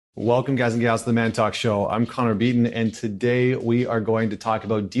Welcome, guys and gals, to the Man Talk Show. I'm Connor Beaton, and today we are going to talk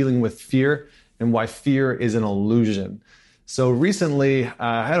about dealing with fear and why fear is an illusion. So recently,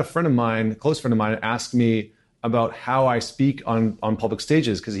 I had a friend of mine, a close friend of mine, ask me about how I speak on public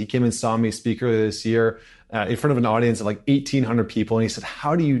stages, because he came and saw me speak earlier this year in front of an audience of like 1,800 people. And he said,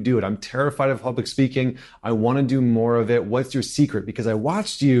 how do you do it? I'm terrified of public speaking. I want to do more of it. What's your secret? Because I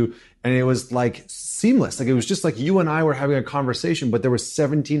watched you and it was like seamless. Like it was just like you and I were having a conversation, but there were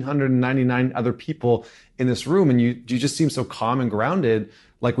 1,799 other people in this room. And you just seemed so calm and grounded,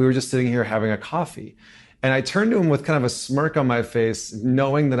 like we were just sitting here having a coffee. And I turned to him with kind of a smirk on my face,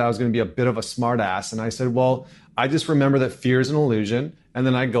 knowing that I was going to be a bit of a smart ass. And I said, well, I just remember that fear is an illusion. And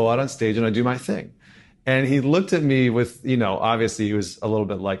then I go out on stage and I do my thing. And he looked at me with, obviously he was a little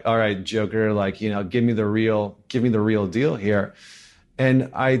bit like, all right, Joker, like, give me the real deal here.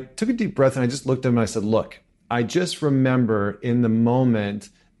 And I took a deep breath and I just looked at him and I said, look, I just remember in the moment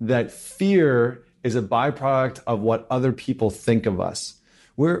that fear is a byproduct of what other people think of us.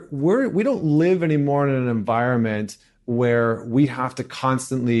 We don't live anymore in an environment where we have to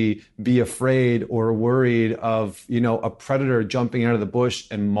constantly be afraid or worried of, a predator jumping out of the bush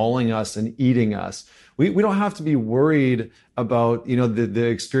and mauling us and eating us. We don't have to be worried about, the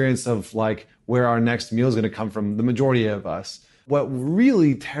experience of like where our next meal is going to come from, the majority of us. What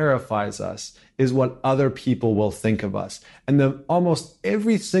really terrifies us is what other people will think of us. And almost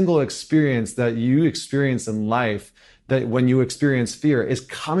every single experience that you experience in life, that when you experience fear, is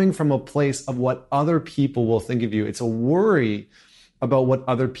coming from a place of what other people will think of you. It's a worry about what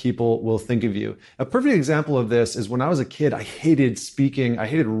other people will think of you. A perfect example of this is when I was a kid, I hated speaking, I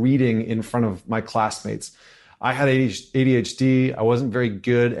hated reading in front of my classmates. I had ADHD. I wasn't very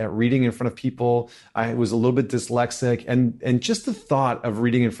good at reading in front of people. I was a little bit dyslexic, and just the thought of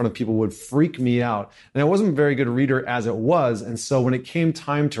reading in front of people would freak me out. And I wasn't a very good reader as it was. And so when it came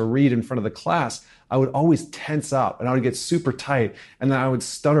time to read in front of the class, I would always tense up and I would get super tight, and then I would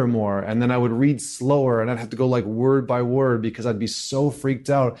stutter more, and then I would read slower, and I'd have to go like word by word because I'd be so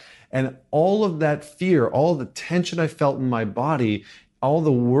freaked out. And all of that fear, all the tension I felt in my body, all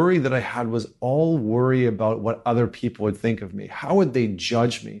the worry that I had was all worry about what other people would think of me. How would they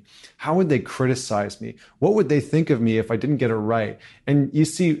judge me? How would they criticize me? What would they think of me if I didn't get it right? And you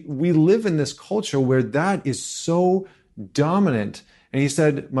see, we live in this culture where that is so dominant. And he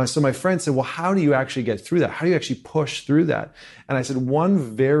said, my friend said, well, how do you actually get through that? How do you actually push through that? And I said, one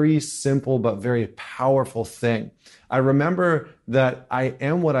very simple but very powerful thing. I remember that I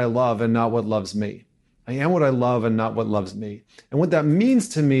am what I love and not what loves me. I am what I love and not what loves me. And what that means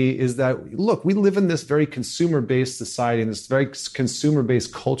to me is that, look, we live in this very consumer-based society, in this very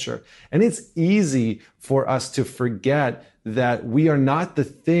consumer-based culture. And it's easy for us to forget that we are not the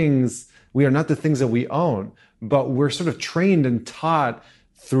things that we own, but we're sort of trained and taught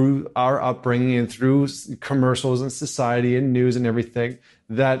through our upbringing and through commercials and society and news and everything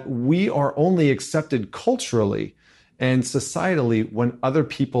that we are only accepted culturally and societally when other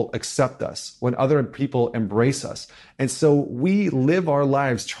people accept us, when other people embrace us. And so we live our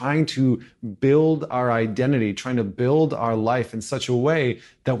lives trying to build our identity, trying to build our life in such a way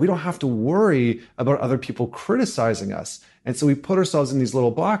that we don't have to worry about other people criticizing us. And so we put ourselves in these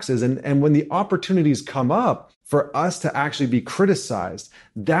little boxes. And when the opportunities come up for us to actually be criticized,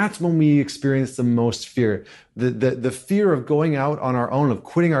 that's when we experience the most fear. The fear of going out on our own, of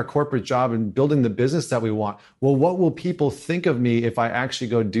quitting our corporate job and building the business that we want. Well, what will people think of me if I actually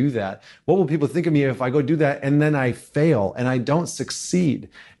go do that? What will people think of me if I go do that and then I fail and I don't succeed?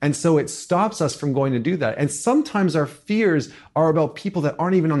 And so it stops us from going to do that. And sometimes our fears are about people that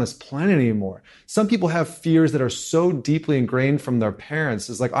aren't even on this planet anymore. Some people have fears that are so deeply ingrained from their parents.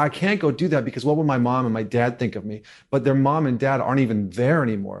 It's like, I can't go do that because what would my mom and my dad think of me? But their mom and dad aren't even there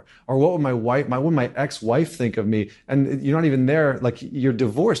anymore. Or what would my ex-wife think of me? And you're not even there, like you're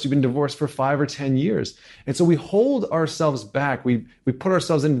divorced. You've been divorced for 5 or 10 years. And so we hold ourselves back. We put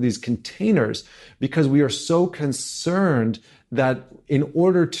ourselves into these containers because we are so concerned that in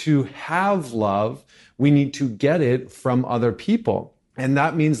order to have love, we need to get it from other people. And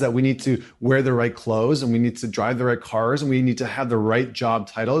that means that we need to wear the right clothes, and we need to drive the right cars, and we need to have the right job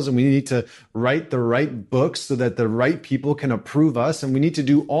titles, and we need to write the right books so that the right people can approve us. And we need to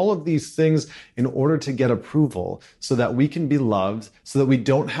do all of these things in order to get approval so that we can be loved, so that we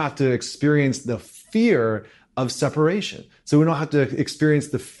don't have to experience the fear of separation. So we don't have to experience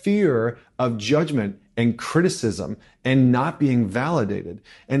the fear of judgment and criticism and not being validated.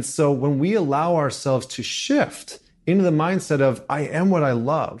 And so when we allow ourselves to shift into the mindset of I am what I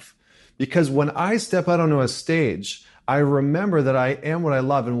love, because when I step out onto a stage, I remember that I am what I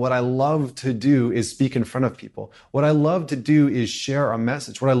love, and what I love to do is speak in front of people. What I love to do is share a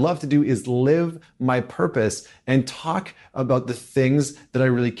message. What I love to do is live my purpose and talk about the things that I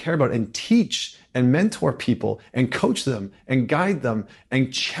really care about and teach and mentor people and coach them and guide them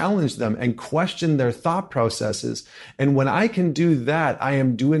and challenge them and question their thought processes. And when I can do that, I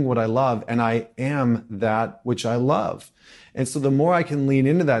am doing what I love, and I am that which I love. And so the more I can lean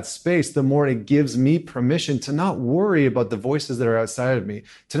into that space, the more it gives me permission to not worry about the voices that are outside of me,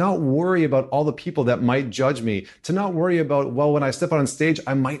 to not worry about all the people that might judge me, to not worry about, well, when I step out on stage,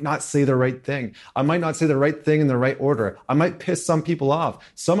 I might not say the right thing. I might not say the right thing in the right order. I might piss some people off.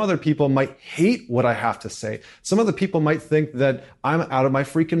 Some other people might hate what I have to say. Some other people might think that I'm out of my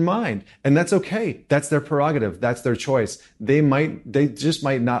freaking mind. And that's okay. That's their prerogative. That's their choice. They just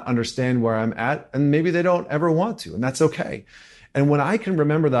might not understand where I'm at, and maybe they don't ever want to, and that's okay. And when I can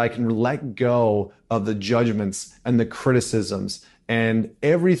remember that I can let go of the judgments and the criticisms and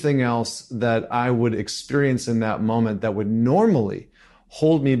everything else that I would experience in that moment that would normally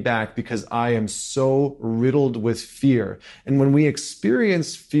hold me back because I am so riddled with fear. And when we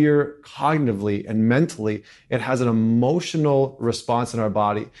experience fear cognitively and mentally, it has an emotional response in our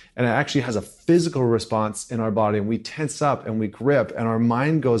body, and it actually has a physical response in our body. And we tense up and we grip and our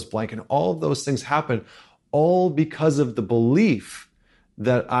mind goes blank, and all of those things happen all because of the belief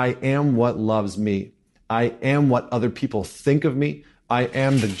that I am what loves me. I am what other people think of me. I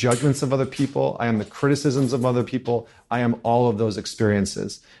am the judgments of other people. I am the criticisms of other people. I am all of those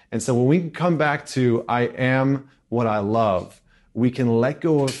experiences. And so when we can come back to I am what I love, we can let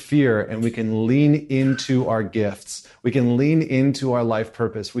go of fear and we can lean into our gifts. We can lean into our life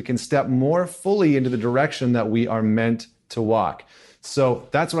purpose. We can step more fully into the direction that we are meant to walk. So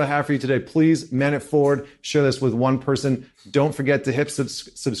that's what I have for you today. Please man it forward. Share this with one person. Don't forget to hit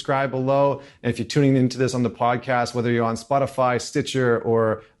subscribe below. And if you're tuning into this on the podcast, whether you're on Spotify, Stitcher,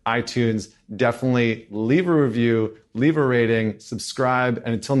 or iTunes, definitely leave a review, leave a rating, subscribe.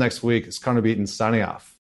 And until next week, it's Connor Beaton signing off.